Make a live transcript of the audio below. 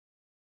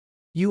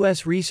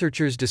U.S.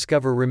 researchers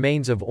discover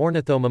remains of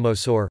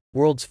Ornithomimosaur,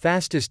 world's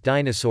fastest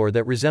dinosaur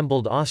that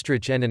resembled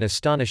ostrich, and an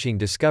astonishing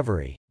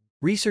discovery.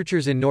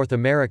 Researchers in North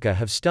America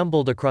have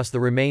stumbled across the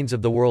remains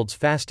of the world's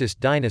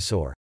fastest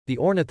dinosaur, the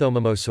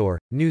Ornithomimosaur,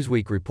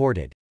 Newsweek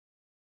reported.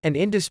 An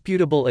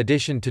indisputable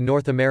addition to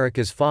North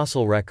America's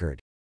fossil record.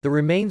 The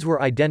remains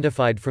were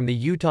identified from the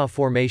Utah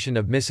Formation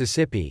of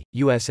Mississippi,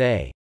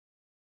 USA.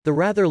 The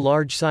rather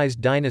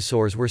large-sized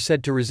dinosaurs were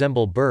said to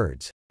resemble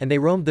birds, and they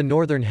roamed the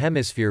northern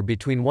hemisphere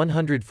between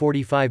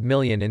 145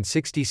 million and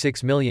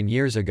 66 million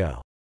years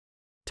ago.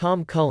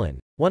 Tom Cullen,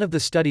 one of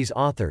the study's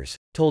authors,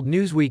 told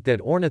Newsweek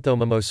that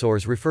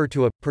ornithomimosaurs refer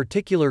to a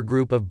particular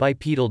group of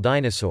bipedal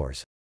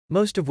dinosaurs,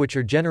 most of which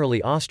are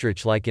generally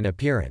ostrich-like in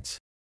appearance.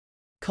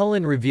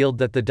 Cullen revealed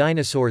that the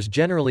dinosaurs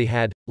generally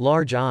had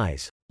large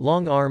eyes,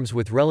 long arms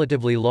with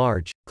relatively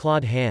large,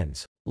 clawed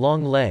hands,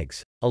 long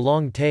legs, a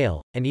long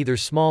tail, and either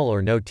small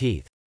or no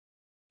teeth.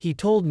 He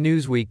told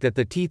Newsweek that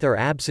the teeth are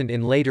absent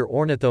in later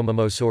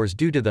ornithomimosaurs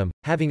due to them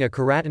having a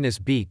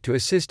keratinous beak to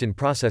assist in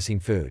processing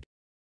food.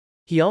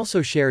 He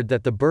also shared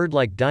that the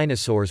bird-like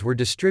dinosaurs were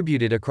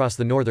distributed across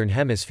the northern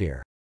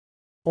hemisphere.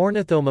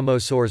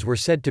 Ornithomimosaurs were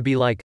said to be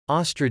like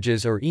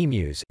ostriches or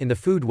emus in the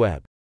food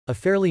web, a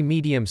fairly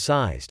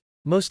medium-sized,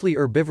 mostly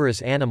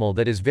herbivorous animal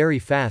that is very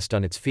fast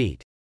on its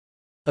feet.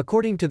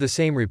 According to the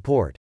same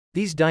report,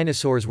 these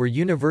dinosaurs were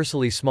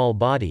universally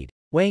small-bodied,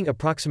 weighing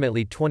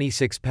approximately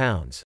 26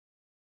 pounds.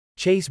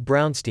 Chase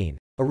Brownstein,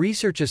 a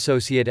research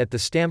associate at the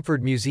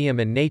Stanford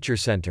Museum and Nature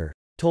Center,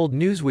 told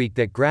Newsweek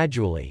that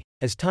gradually,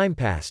 as time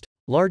passed,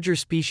 larger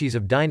species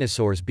of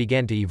dinosaurs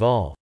began to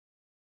evolve.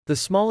 The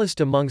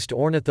smallest amongst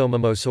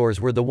ornithomimosaurs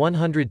were the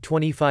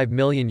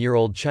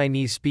 125-million-year-old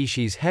Chinese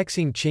species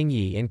Hexing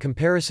qingyi in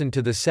comparison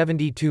to the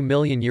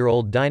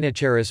 72-million-year-old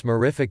Dinoceras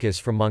mirificus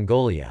from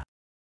Mongolia.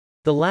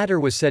 The latter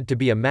was said to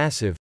be a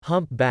massive,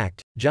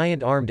 hump-backed,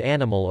 giant-armed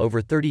animal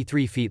over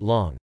 33 feet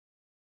long.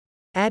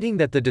 Adding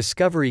that the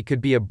discovery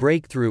could be a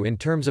breakthrough in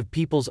terms of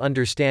people's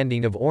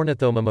understanding of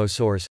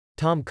ornithomimosaurs,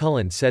 Tom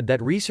Cullen said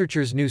that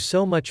researchers knew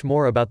so much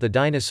more about the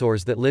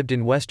dinosaurs that lived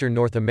in western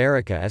North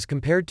America as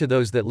compared to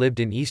those that lived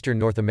in eastern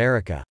North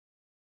America.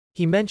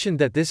 He mentioned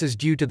that this is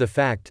due to the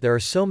fact there are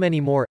so many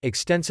more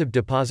extensive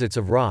deposits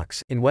of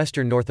rocks in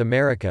western North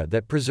America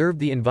that preserve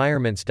the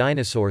environments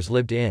dinosaurs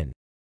lived in.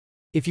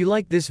 If you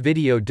like this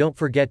video, don't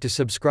forget to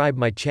subscribe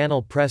my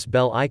channel, press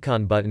bell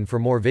icon button for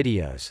more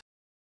videos.